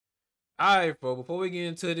All right, bro. Before we get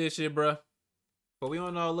into this shit, bro. But we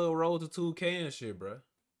on our little road to 2K and shit, bro.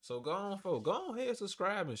 So go on, folks. Go on ahead and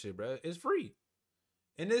subscribe and shit, bro. It's free.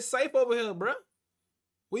 And it's safe over here, bro.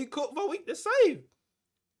 We cool, bro. It's safe.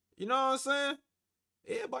 You know what I'm saying?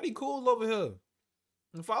 Everybody cool over here.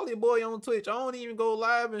 And follow your boy on Twitch. I don't even go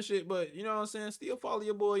live and shit, but you know what I'm saying? Still follow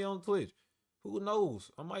your boy on Twitch. Who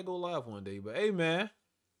knows? I might go live one day. But hey, man.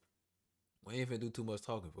 We ain't finna do too much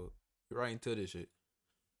talking, folks. Get right into this shit.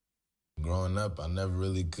 Growing up, I never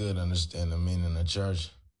really could understand the meaning of church.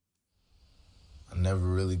 I never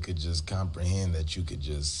really could just comprehend that you could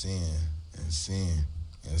just sin and sin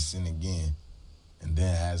and sin again and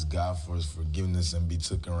then ask God for his forgiveness and be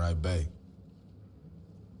taken right back.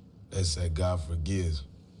 They say God forgives.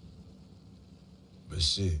 But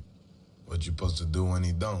shit, what you supposed to do when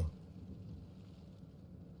he don't?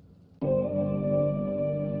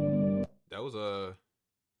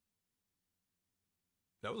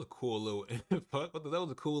 That was a cool little fuck. That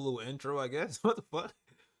was a cool little intro, I guess. What the fuck?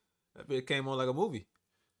 That bit came on like a movie.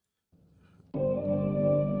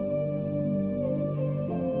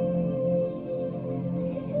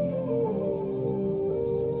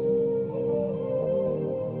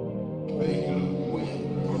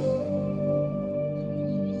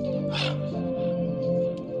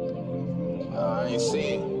 I ain't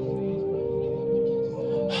seen.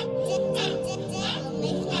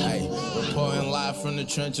 Reporting live from the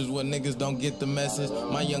trenches where niggas don't get the message.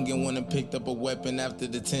 My youngin' went and picked up a weapon after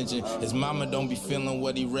detention. His mama don't be feeling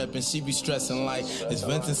what he reppin'. She be stressing like his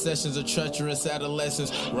venting sessions are treacherous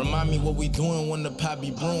adolescence. Remind me what we doing when the pot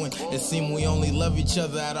be brewing. It seem we only love each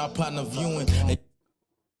other at our partner viewing.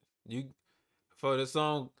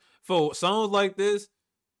 For songs like this,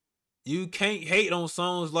 you can't hate on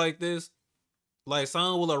songs like this. Like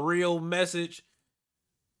songs with a real message.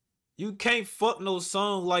 You can't fuck no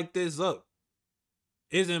song like this up.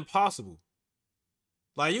 It's impossible.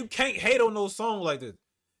 Like, you can't hate on no song like this.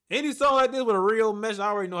 Any song like this with a real message, I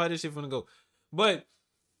already know how this shit finna go. But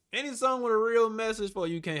any song with a real message, for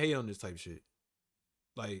you can't hate on this type of shit.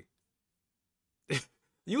 Like,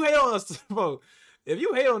 you hate on us, bro. If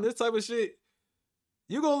you hate on this type of shit,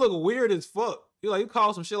 you gonna look weird as fuck. You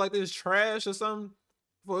call some shit like this trash or something.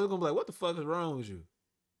 Bro, it's gonna be like, what the fuck is wrong with you?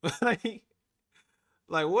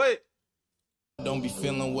 like what? Don't be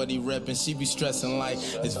feeling what he reppin', she be stressing like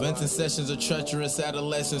his venting sessions are treacherous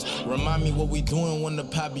adolescence. Remind me what we doing when the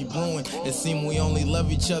pot be brewing. It seem we only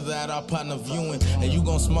love each other at our partner viewing. And you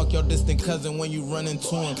gon' smoke your distant cousin when you run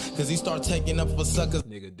into him, cause he start taking up for suckers.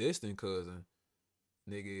 Nigga, distant cousin.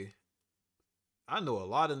 Nigga, I know a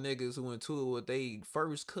lot of niggas who went to it with they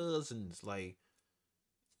first cousins. Like,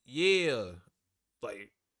 yeah. Like,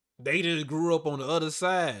 they just grew up on the other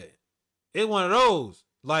side. It's one of those.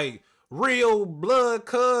 Like, real blood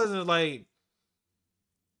cousins, like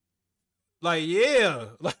yeah,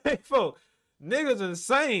 like folks, niggas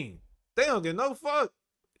insane. They don't get no fuck.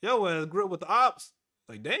 Yo ass grew up with the ops.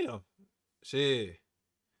 Like damn, shit.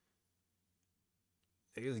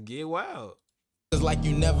 Niggas get wild. Like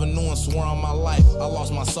you never knew and swore on my life. I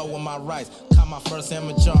lost my soul and my rights. Caught my first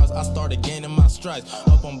hammer charge. I started gaining my stripes.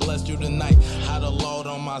 Up on blessed through the night. Had a load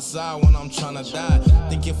on my side when I'm trying to die.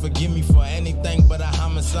 Think you forgive me for anything but a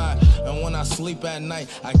homicide. And when I sleep at night,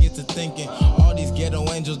 I get to thinking all these ghetto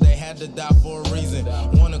angels, they had to die for a reason.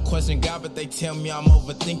 Wanna question God, but they tell me I'm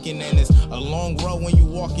overthinking. And it's a long road when you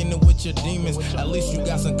walk in it with your demons. At least you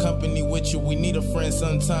got some company with you. We need a friend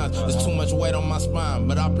sometimes. There's too much weight on my spine,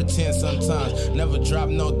 but I pretend sometimes. Never drop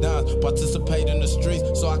no dimes, participate in the streets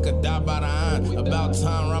so I could die by the iron. About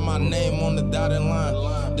time, write my name on the dotted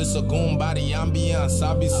line. This a goon body ambiance,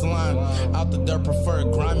 I be slime. Out the dirt, prefer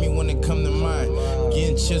grimy when it come to mine.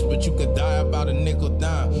 Getting chips, but you could die about a nickel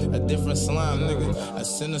dime. A different slime, nigga. I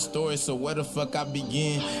send a story, so where the fuck I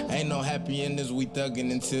begin? Ain't no happy endings, we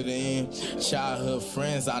thugging until the end. Childhood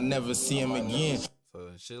friends, I never see them again.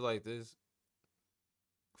 For shit like this,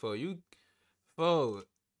 you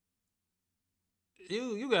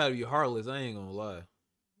gotta be heartless. I ain't gonna lie.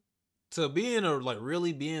 To be in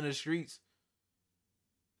really be in the streets,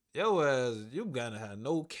 yo ass, you gotta have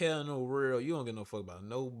no care, no real. You don't get no fuck about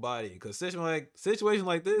nobody. Cause situation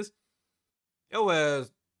like this, yo ass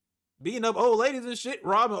beating up old ladies and shit,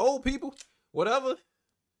 robbing old people, whatever.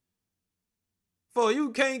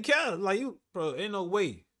 You can't count. Like you, bro, ain't no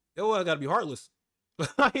way. Yo ass gotta be heartless.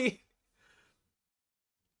 Like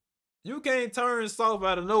you can't turn soft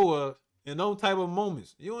out of nowhere. In those type of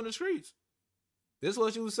moments, you in the streets. This is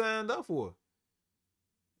what you signed up for.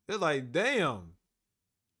 It's like, damn.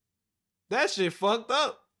 That shit fucked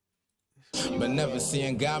up. but never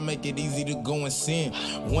seeing God make it easy to go and sin.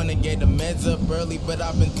 Went and gave the meds up early, but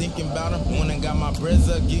I've been thinking about them. Went and got my breads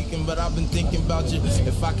up geeking, but I've been thinking about you.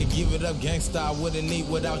 If I could give it up gangsta, I wouldn't eat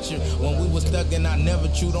without you. When we was stuck and I never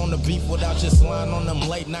chewed on the beef without you. Sliding on them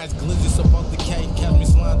late nights, glizzies up off the cake. Catch me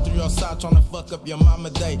sliding through your side trying to fuck up your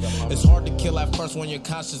mama day. It's hard to kill at first when your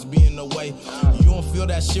conscience be in the way. You don't feel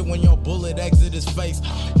that shit when your bullet exit his face.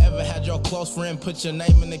 Ever had your close friend put your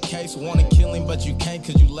name in the case? Wanna kill him, but you can't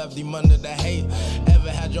cause you left him under the hate.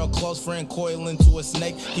 Ever had your close friend coil into a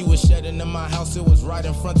snake? He was shedding in my house, it was right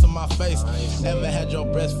in front of my face. Ever had your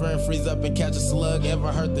best friend freeze up and catch a slug?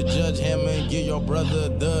 Ever heard the judge hammer and give your brother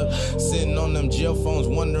a dub? Sitting on them jail phones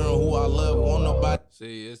wondering who I love, won't nobody.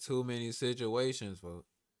 See, it's too many situations, folks.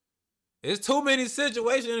 It's too many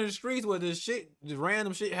situations in the streets where this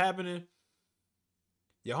random shit happening.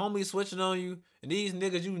 Your homie switching on you, and these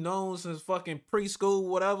niggas you known since fucking preschool,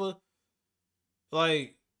 whatever.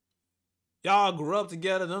 Like, y'all grew up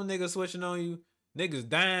together, them niggas switching on you, niggas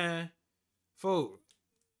dying. For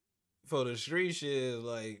the street shit is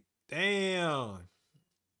like, damn.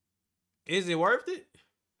 Is it worth it?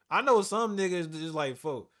 I know some niggas just like,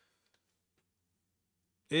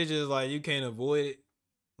 it's just like you can't avoid it.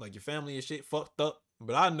 Like your family and shit fucked up.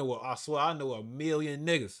 But I swear I know a million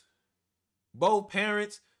niggas. Both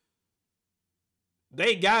parents,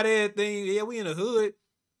 they got everything. Yeah, we in the hood.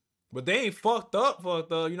 But they ain't fucked up,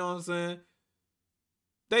 you know what I'm saying?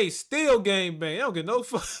 They still gang bang. They don't get no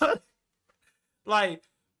fuck. Like,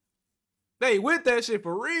 they with that shit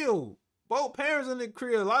for real. Both parents in the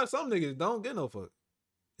crib. Some niggas don't get no fuck.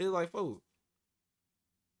 It's like,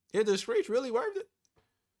 is the streets really worth it?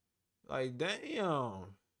 Like,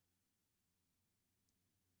 damn.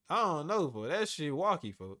 I don't know, that shit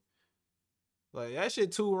walkie, folks. Like, that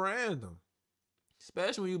shit too random.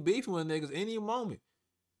 Especially when you beefing with niggas any moment.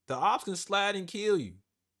 The ops can slide and kill you.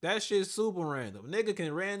 That shit's super random. Nigga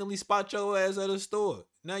can randomly spot your ass at a store.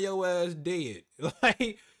 Now your ass dead.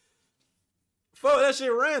 Like, that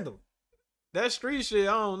shit random. That street shit,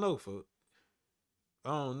 I don't know, I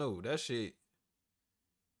don't know. That shit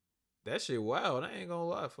wild. I ain't gonna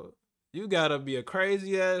lie, You gotta be a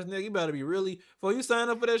crazy ass nigga. You better be really, before you sign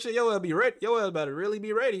up for that shit, yo ass be ready. Yo ass better really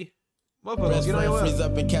be ready. Best friend freeze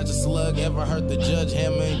up and catch a slug. Ever heard the judge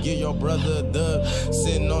hammer and give your brother a dub?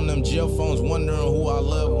 Sitting on them jail phones wondering who I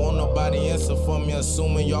love. Won't nobody answer for me,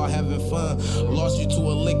 assuming y'all having fun. Lost you to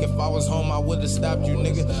a lick. If I was home, I would've stopped you,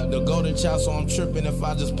 nigga. The golden child, so I'm tripping if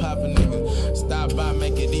I just pop a nigga. Stop by,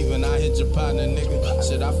 make it even. I hit your partner, nigga.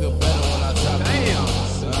 Shit, I feel better when I drop. Damn.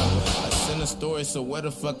 I sent a story, so where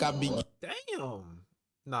the fuck I be? Damn.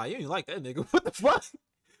 Nah, you ain't like that nigga. What the fuck?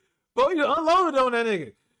 Boy, you unloaded on that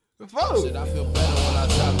nigga. Shit, I feel better when I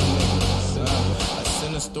drop a nigga. I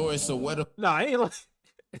sent a story, so where the... Nah, I ain't like...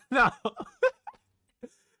 Nah.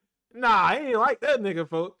 Nah, I ain't like that nigga,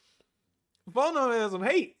 folks. Phone number has some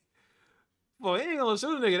hate. Boy, he ain't gonna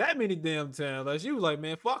shoot a nigga that many damn times. Like, she was like,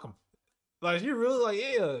 man, fuck him. Like, she really like,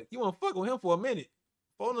 yeah, you wanna fuck with him for a minute.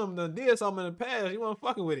 Phone number done did something in the past. You wanna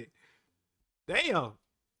fucking with it. Damn.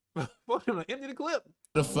 Phone number empty the clip.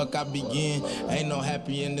 The fuck I begin? Ain't no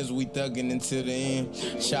happy endings, we thuggin' until the end.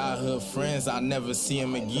 Childhood friends, I'll never see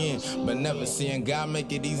him again. But never seeing God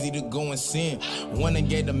make it easy to go and sin. Went and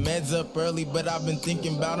gave the meds up early, but I've been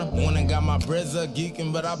thinking about him. Went and got my breads up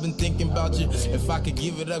geeking, but I've been thinking about you. If I could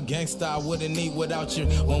give it up gangsta, I wouldn't eat without you.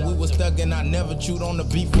 When we was thuggin', I never chewed on the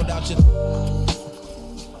beef without you.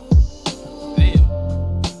 Damn.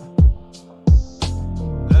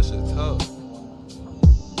 That shit tough.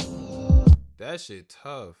 That shit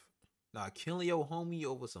tough. Nah, killing your homie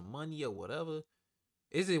over some money or whatever.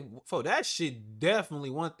 Is it for that shit?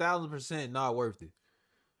 Definitely 1000% not worth it.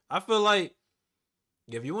 I feel like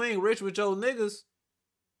if you ain't rich with your niggas,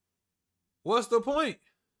 what's the point?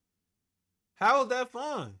 How is that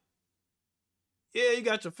fun? Yeah, you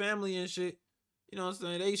got your family and shit. You know what I'm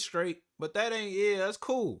saying? They straight. But that ain't, yeah, that's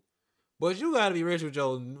cool. But you gotta be rich with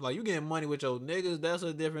your, like, you getting money with your niggas, that's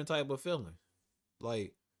a different type of feeling.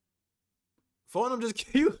 Like, for them just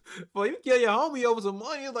kill you, for you kill your homie over some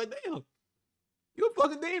money, it's like, damn, you a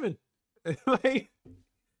fucking demon. Like,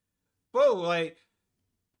 bro, like,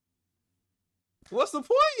 what's the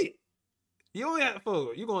point? You don't have,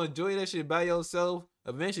 bro, you gonna enjoy that shit by yourself.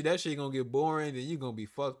 Eventually that shit gonna get boring, and you gonna be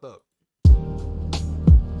fucked up.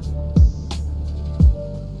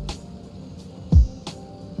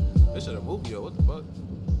 This shit a movie, yo. What the fuck?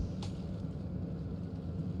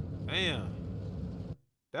 Damn.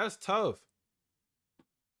 That's tough.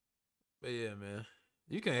 But yeah, man.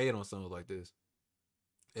 You can hate on something like this.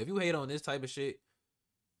 If you hate on this type of shit,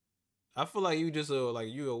 I feel like you just you a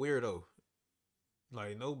weirdo.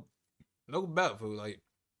 Like, no bout, fool. Like,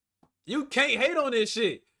 You can't hate on this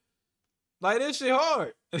shit. Like, this shit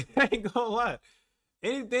hard. I ain't gonna lie.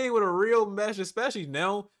 Anything with a real message, especially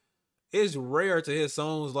now, it's rare to hear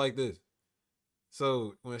songs like this.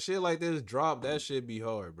 So when shit like this drop, that shit be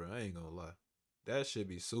hard, bro. I ain't gonna lie. That shit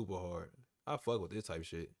be super hard. I fuck with this type of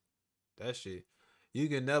shit. That shit. You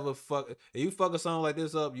can never fuck. If you fuck a song like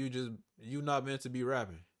this up, you not meant to be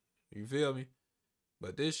rapping. You feel me?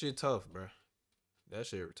 But this shit tough, bro. That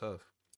shit tough.